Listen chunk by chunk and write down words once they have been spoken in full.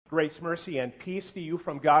Grace, mercy, and peace to you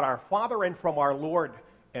from God our Father and from our Lord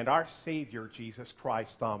and our Savior, Jesus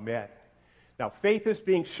Christ. Amen. Now, faith is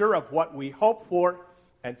being sure of what we hope for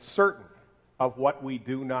and certain of what we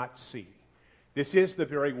do not see. This is the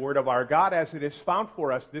very word of our God as it is found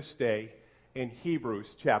for us this day in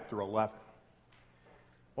Hebrews chapter 11.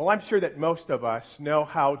 Well, I'm sure that most of us know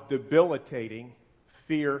how debilitating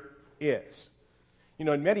fear is. You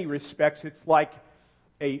know, in many respects, it's like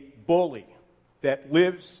a bully that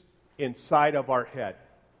lives inside of our head.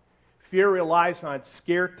 Fear relies on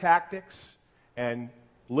scare tactics and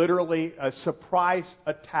literally surprise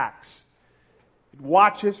attacks. It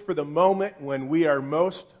watches for the moment when we are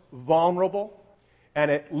most vulnerable, and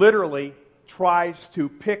it literally tries to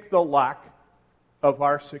pick the lock of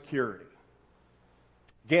our security.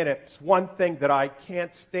 Again, it's one thing that I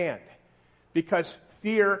can't stand, because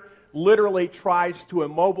fear literally tries to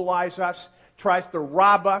immobilize us, tries to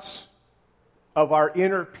rob us of our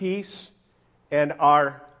inner peace and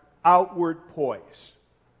our outward poise.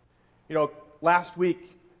 You know, last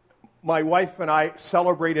week, my wife and I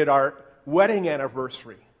celebrated our wedding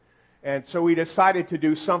anniversary. And so we decided to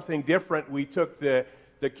do something different. We took the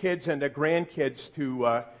kids and the grandkids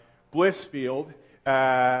to Blissfield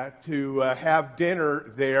to have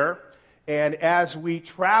dinner there. And as we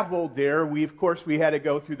traveled there, we had to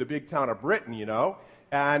go through the big town of Britain, you know.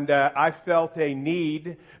 And I felt a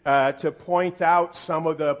need to point out some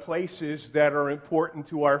of the places that are important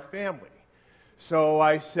to our family. So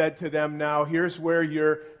I said to them, now here's where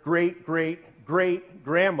your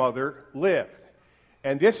great-great-great-grandmother lived.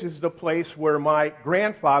 And this is the place where my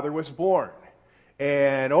grandfather was born.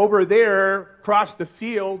 And over there, across the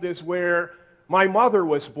field, is where my mother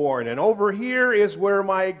was born. And over here is where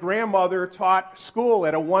my grandmother taught school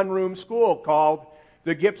at a one-room school called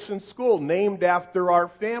the Gibson School, named after our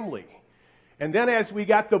family. And then as we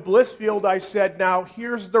got to Blissfield, I said, now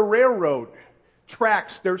here's the railroad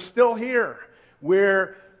tracks. They're still here,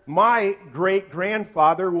 where my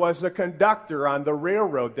great-grandfather was a conductor on the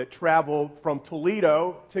railroad that traveled from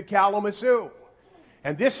Toledo to Kalamazoo.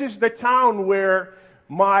 And this is the town where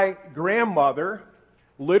my grandmother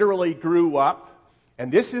literally grew up.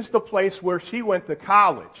 And this is the place where she went to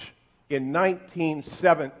college in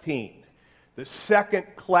 1917. The second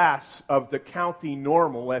class of the county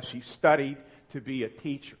normal as she studied to be a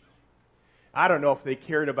teacher. I don't know if they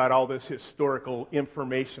cared about all this historical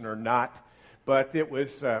information or not, but it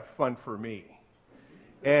was fun for me.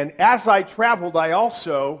 And as I traveled, I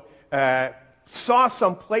also saw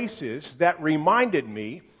some places that reminded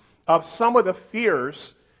me of some of the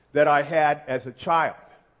fears that I had as a child.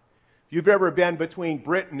 If you've ever been between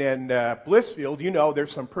Britain and Blissfield, you know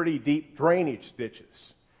there's some pretty deep drainage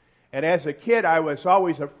ditches. And as a kid, I was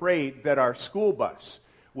always afraid that our school bus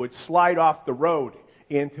would slide off the road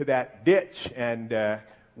into that ditch and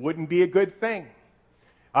wouldn't be a good thing.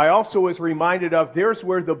 I also was reminded of there's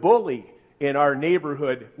where the bully in our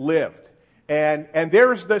neighborhood lived. And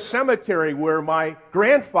there's the cemetery where my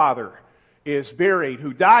grandfather is buried,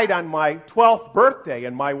 who died on my 12th birthday.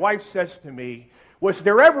 And my wife says to me, was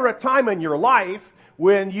there ever a time in your life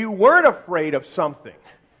when you weren't afraid of something?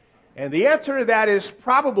 And the answer to that is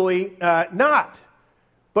probably not.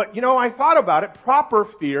 But, you know, I thought about it. Proper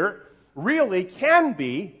fear really can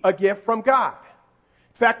be a gift from God.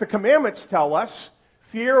 In fact, the commandments tell us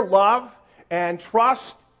fear, love, and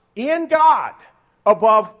trust in God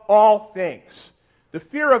above all things. The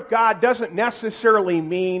fear of God doesn't necessarily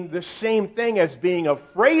mean the same thing as being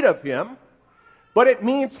afraid of Him, but it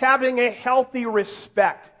means having a healthy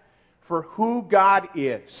respect for who God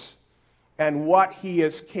is and what He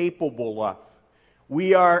is capable of.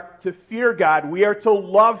 We are to fear God. We are to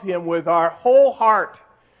love Him with our whole heart.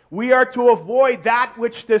 We are to avoid that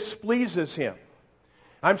which displeases Him.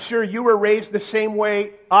 I'm sure you were raised the same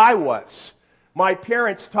way I was. My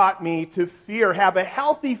parents taught me to have a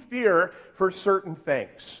healthy fear for certain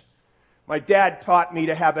things. My dad taught me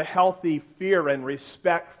to have a healthy fear and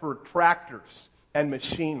respect for tractors and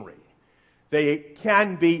machinery. They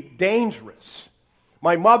can be dangerous.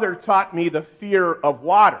 My mother taught me the fear of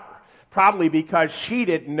water, probably because she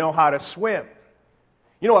didn't know how to swim.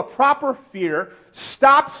 You know, a proper fear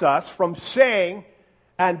stops us from saying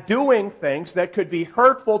and doing things that could be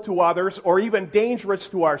hurtful to others or even dangerous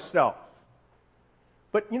to ourselves.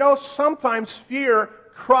 But, you know, sometimes fear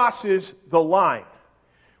crosses the line.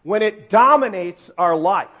 When it dominates our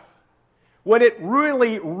life, when it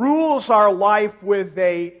really rules our life with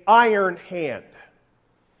an iron hand.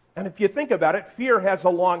 And if you think about it, fear has a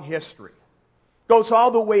long history. It goes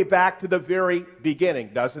all the way back to the very beginning,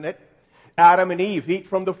 doesn't it? Adam and Eve eat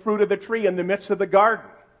from the fruit of the tree in the midst of the garden.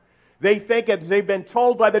 They think, as they've been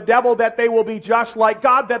told by the devil, that they will be just like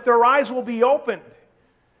God, that their eyes will be opened.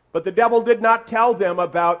 But the devil did not tell them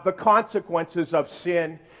about the consequences of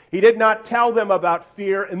sin. He did not tell them about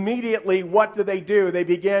fear. Immediately, what do? They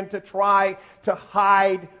began to try to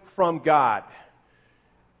hide from God.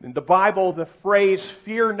 In the Bible, the phrase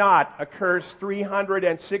 "fear not" occurs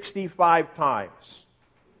 365 times.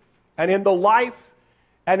 And in the life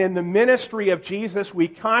and in the ministry of Jesus, we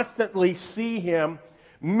constantly see him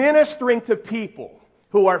ministering to people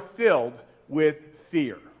who are filled with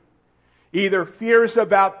fear. Either fears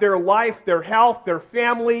about their life, their health, their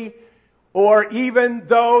family, or even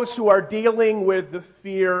those who are dealing with the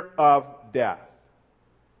fear of death.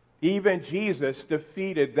 Even Jesus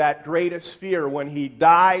defeated that greatest fear when he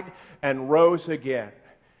died and rose again.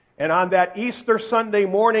 And on that Easter Sunday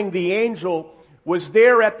morning, the angel was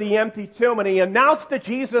there at the empty tomb, and he announced to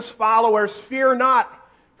Jesus' followers, "Fear not,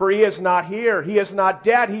 for he is not here. He is not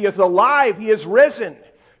dead. He is alive. He is risen,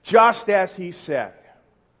 just as he said."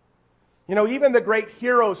 You know, even the great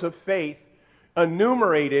heroes of faith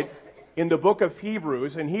enumerated in the book of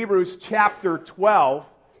Hebrews, in Hebrews chapter 12,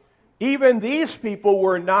 even these people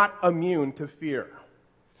were not immune to fear.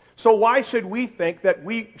 So why should we think that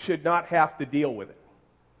we should not have to deal with it?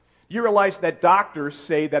 You realize that doctors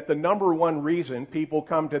say that the number one reason people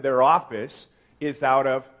come to their office is out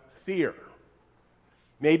of fear.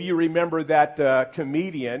 Maybe you remember that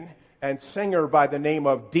comedian and singer by the name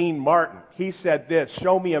of Dean Martin. He said this,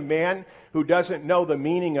 "Show me a man who doesn't know the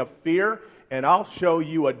meaning of fear, and I'll show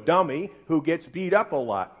you a dummy who gets beat up a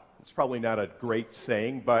lot." It's probably not a great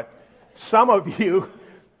saying, but some of you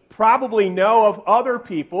probably know of other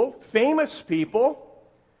people, famous people,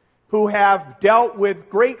 who have dealt with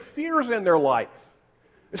great fears in their life.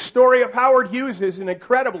 The story of Howard Hughes is an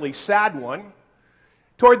incredibly sad one.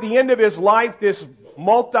 Toward the end of his life, this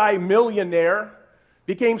multi-millionaire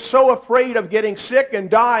became so afraid of getting sick and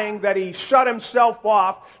dying that he shut himself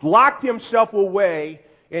off, locked himself away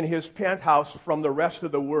in his penthouse from the rest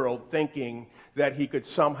of the world, thinking that he could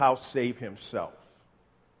somehow save himself.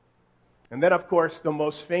 And then, of course, the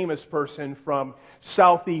most famous person from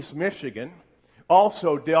Southeast Michigan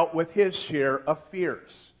also dealt with his share of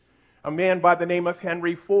fears. A man by the name of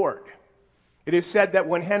Henry Ford. It is said that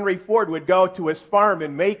when Henry Ford would go to his farm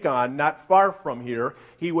in Macon, not far from here,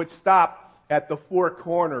 he would stop at the Four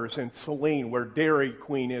Corners in Saline, where Dairy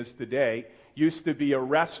Queen is today. Used to be a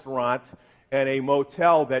restaurant and a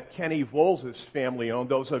motel that Kenny Volz's family owned.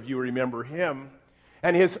 Those of you remember him.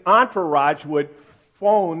 And his entourage would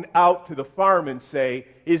phone out to the farm and say,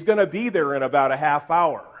 he's going to be there in about a half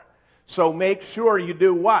hour. So make sure you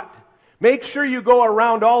do what? Make sure you go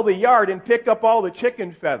around all the yard and pick up all the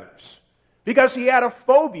chicken feathers. Because he had a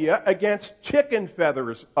phobia against chicken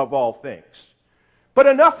feathers, of all things. But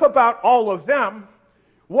enough about all of them.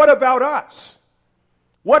 What about us?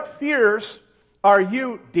 What fears are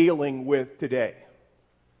you dealing with today?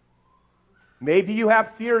 Maybe you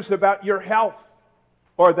have fears about your health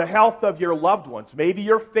or the health of your loved ones. Maybe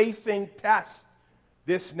you're facing tests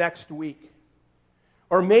this next week.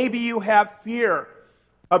 Or maybe you have fear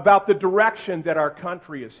about the direction that our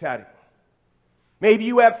country is heading. Maybe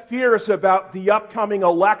you have fears about the upcoming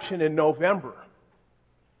election in November.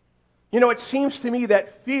 You know, it seems to me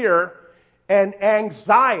that fear and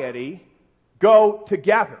anxiety go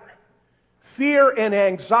together. Fear and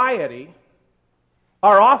anxiety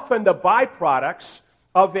are often the byproducts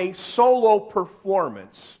of a solo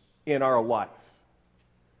performance in our life.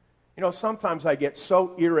 You know, sometimes I get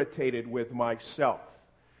so irritated with myself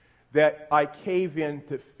that I cave in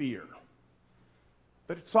to fear.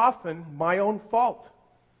 But it's often my own fault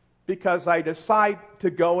because I decide to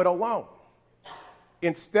go it alone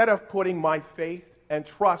instead of putting my faith and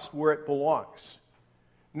trust where it belongs.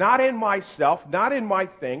 Not in myself, not in my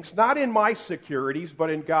things, not in my securities, but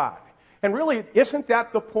in God. And really, isn't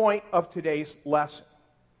that the point of today's lesson?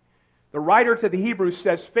 The writer to the Hebrews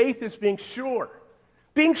says faith is being sure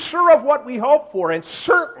of what we hope for and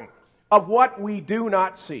certain of what we do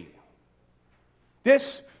not see.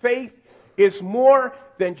 This faith is more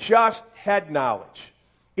than just head knowledge.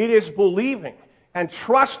 It is believing and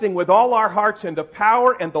trusting with all our hearts in the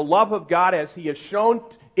power and the love of God as He has shown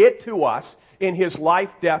it to us in His life,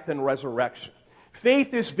 death, and resurrection.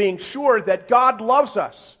 Faith is being sure that God loves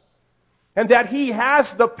us and that He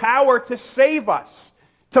has the power to save us,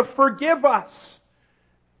 to forgive us,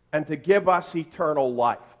 and to give us eternal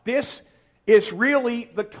life. This is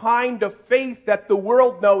really the kind of faith that the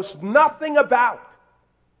world knows nothing about.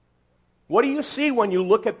 What do you see when you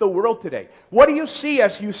look at the world today? What do you see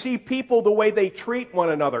as you see people the way they treat one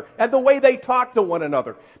another and the way they talk to one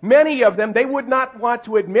another? Many of them, they would not want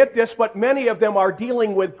to admit this, but many of them are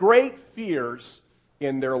dealing with great fears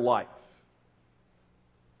in their life.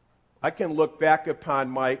 I can look back upon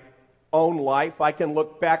my own life. I can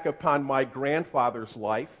look back upon my grandfather's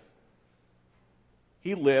life.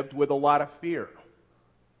 He lived with a lot of fear.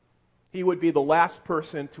 He would be the last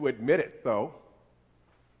person to admit it, though.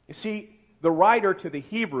 You see, the writer to the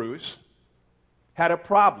Hebrews had a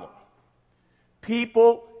problem.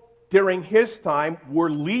 People during his time were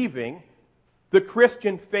leaving the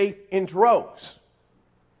Christian faith in droves.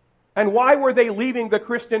 And why were they leaving the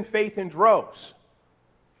Christian faith in droves?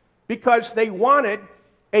 Because they wanted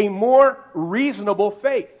a more reasonable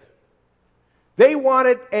faith. They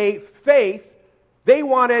wanted a faith, they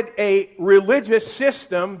wanted a religious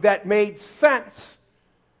system that made sense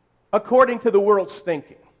according to the world's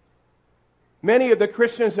thinking. Many of the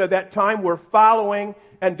Christians at that time were following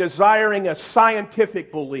and desiring a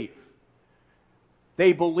scientific belief.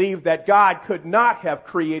 They believed that God could not have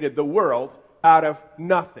created the world out of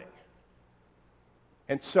nothing.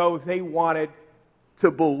 And so they wanted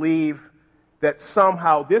to believe that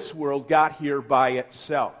somehow this world got here by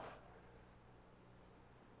itself.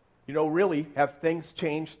 You know, really, have things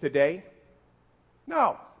changed today?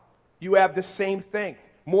 No. You have the same thing.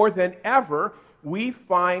 More than ever, we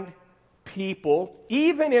find people,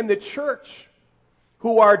 even in the church,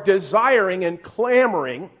 who are desiring and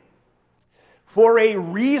clamoring for a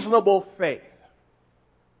reasonable faith.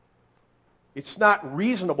 It's not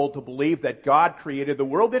reasonable to believe that God created the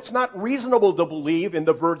world. It's not reasonable to believe in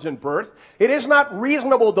the virgin birth. It is not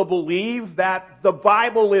reasonable to believe that the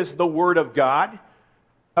Bible is the Word of God.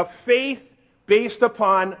 A faith based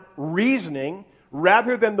upon reasoning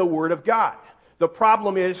rather than the Word of God. The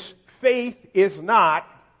problem is faith is not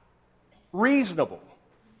reasonable.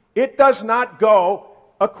 It does not go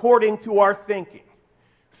according to our thinking.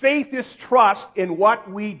 Faith is trust in what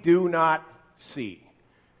we do not see.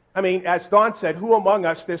 I mean, as Don said, who among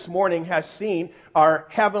us this morning has seen our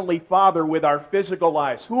Heavenly Father with our physical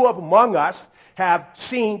eyes? Who among us have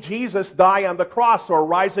seen Jesus die on the cross or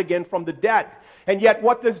rise again from the dead? And yet,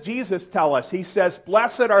 what does Jesus tell us? He says,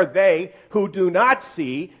 "Blessed are they who do not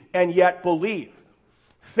see and yet believe."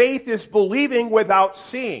 Faith is believing without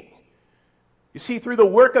seeing. You see, through the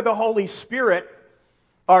work of the Holy Spirit,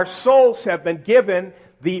 our souls have been given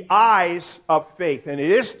the eyes of faith. And it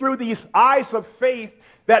is through these eyes of faith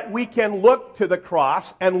that we can look to the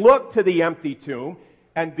cross and look to the empty tomb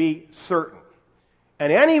and be certain.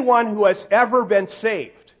 And anyone who has ever been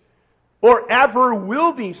saved or ever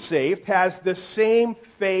will be saved has the same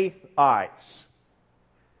faith eyes.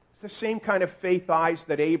 It's the same kind of faith eyes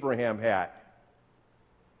that Abraham had.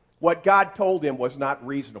 What God told him was not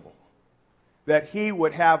reasonable. That he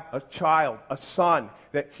would have a child, a son,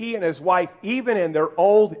 that he and his wife, even in their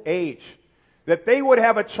old age, that they would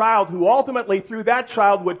have a child who ultimately through that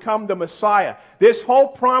child would come the Messiah. This whole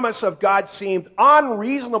promise of God seemed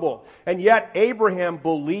unreasonable, and yet Abraham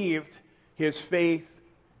believed his faith.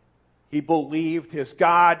 He believed his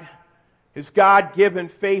God-given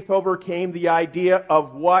faith overcame the idea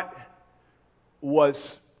of what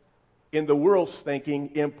was in the world's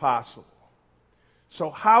thinking impossible. So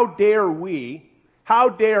how dare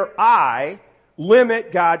I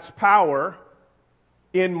limit God's power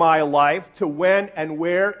in my life to when and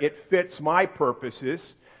where it fits my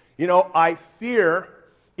purposes? You know,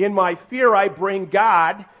 in my fear I bring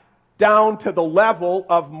God down to the level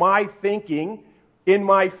of my thinking. In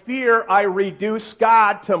my fear I reduce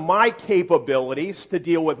God to my capabilities to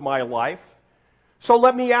deal with my life. So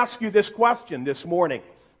let me ask you this question this morning.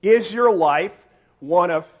 Is your life one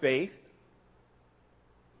of faith?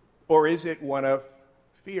 Or is it one of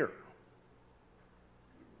fear?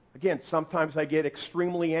 Again, sometimes I get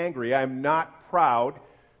extremely angry. I'm not proud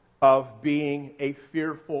of being a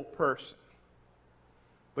fearful person.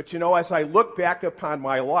 But you know, as I look back upon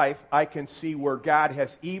my life, I can see where God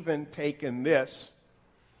has even taken this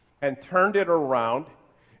and turned it around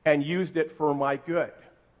and used it for my good.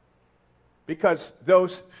 Because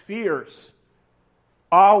those fears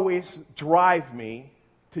always drive me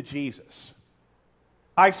to Jesus.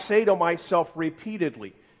 I say to myself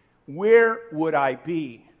repeatedly, where would I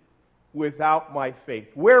be without my faith?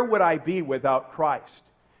 Where would I be without Christ?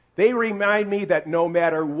 They remind me that no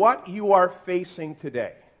matter what you are facing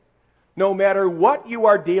today, no matter what you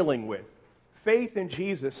are dealing with, faith in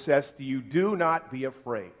Jesus says to you, do not be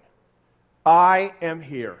afraid. I am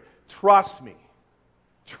here. Trust me.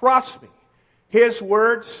 Trust me. His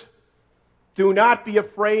words, do not be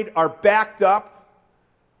afraid, are backed up,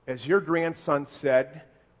 as your grandson said,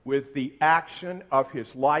 with the action of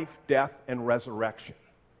his life, death, and resurrection.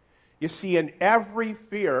 You see, in every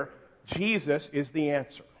fear, Jesus is the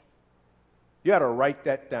answer. You got to write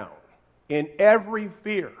that down. In every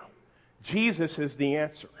fear, Jesus is the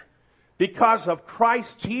answer. Because of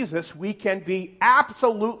Christ Jesus, we can be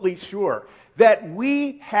absolutely sure that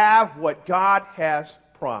we have what God has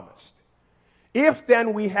promised. If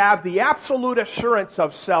then we have the absolute assurance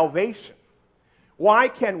of salvation, why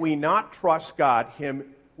can we not trust God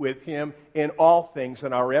with Him in all things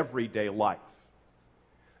in our everyday life?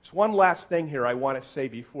 There's one last thing here I want to say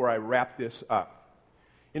before I wrap this up.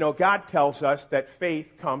 You know, God tells us that faith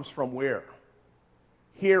comes from where?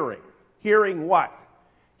 Hearing. Hearing what?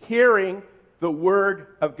 Hearing the Word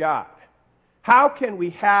of God. How can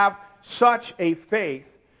we have such a faith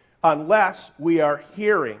unless we are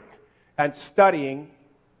hearing and studying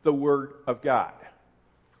the Word of God?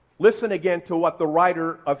 Listen again to what the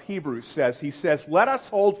writer of Hebrews says. He says, "Let us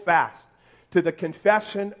hold fast to the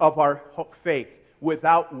confession of our faith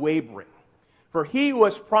without wavering. For he who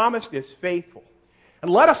has promised is faithful.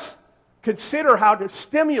 And let us consider how to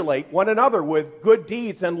stimulate one another with good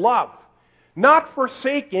deeds and love, not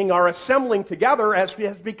forsaking or assembling together as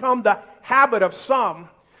has become the habit of some,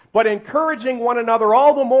 but encouraging one another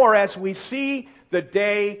all the more as we see the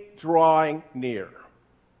day drawing near."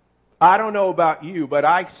 I don't know about you, but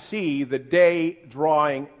I see the day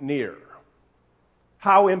drawing near.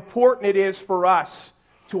 How important it is for us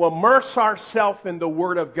to immerse ourselves in the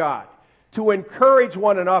Word of God, to encourage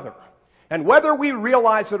one another. And whether we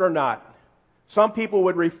realize it or not, some people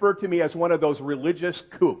would refer to me as one of those religious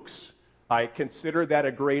kooks. I consider that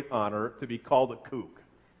a great honor to be called a kook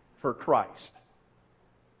for Christ.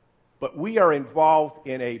 But we are involved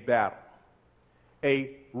in a battle,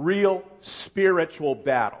 a real spiritual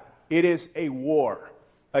battle. It is a war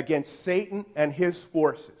against Satan and his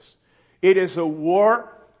forces. It is a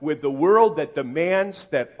war with the world that demands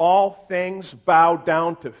that all things bow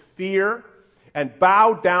down to fear and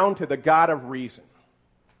bow down to the God of reason.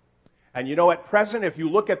 And you know, at present, if you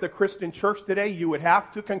look at the Christian church today, you would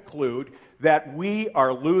have to conclude that we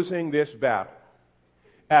are losing this battle.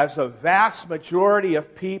 As a vast majority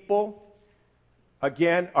of people,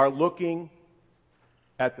 again, are looking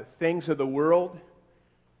at the things of the world.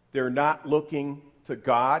 They're not looking to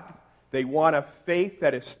God. They want a faith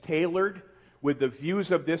that is tailored with the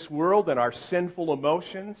views of this world and our sinful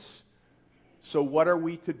emotions. So what are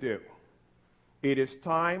we to do? It is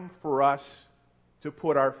time for us to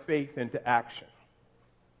put our faith into action.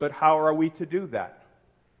 But how are we to do that?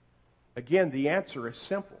 Again, the answer is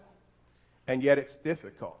simple, and yet it's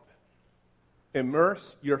difficult.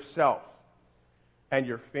 Immerse yourself and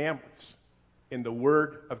your families in the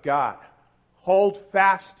Word of God. Hold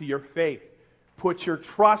fast to your faith. Put your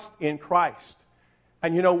trust in Christ.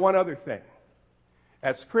 And you know, one other thing.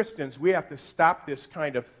 As Christians, we have to stop this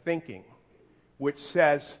kind of thinking which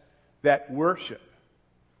says that worship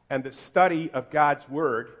and the study of God's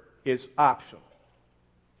Word is optional.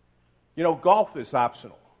 You know, golf is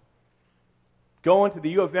optional. Going to the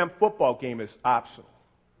U of M football game is optional.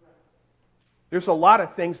 There's a lot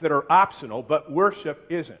of things that are optional, but worship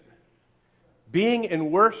isn't. Being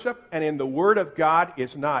in worship and in the Word of God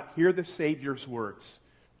is not. Hear the Savior's words.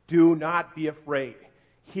 Do not be afraid.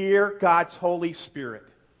 Hear God's Holy Spirit.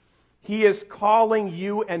 He is calling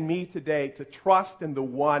you and me today to trust in the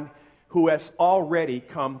one who has already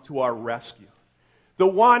come to our rescue. The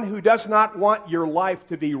one who does not want your life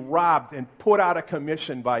to be robbed and put out of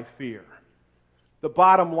commission by fear. The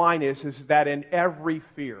bottom line is that in every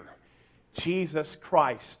fear, Jesus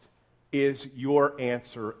Christ is your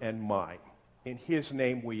answer and mine. In His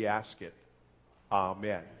name we ask it.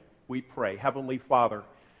 Amen. We pray. Heavenly Father,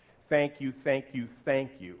 thank you, thank you,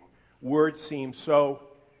 thank you. Words seem so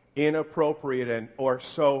inappropriate or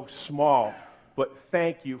so small, but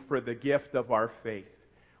thank you for the gift of our faith.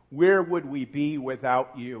 Where would we be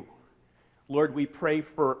without you? Lord, we pray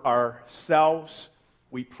for ourselves.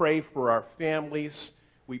 We pray for our families.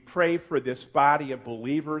 We pray for this body of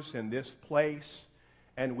believers in this place.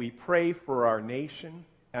 And we pray for our nation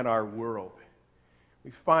and our world.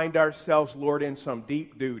 We find ourselves, Lord, in some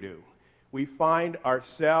deep doo-doo. We find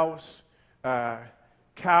ourselves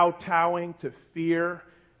kowtowing to fear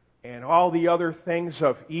and all the other things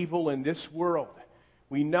of evil in this world.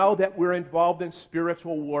 We know that we're involved in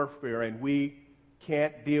spiritual warfare and we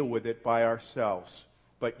can't deal with it by ourselves.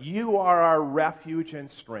 But you are our refuge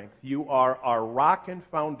and strength. You are our rock and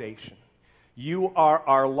foundation. You are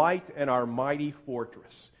our light and our mighty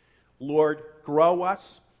fortress. Lord, grow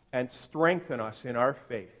us and strengthen us in our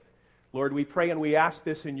faith. Lord, we pray and we ask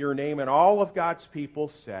this in your name, and all of God's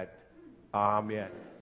people said, Amen.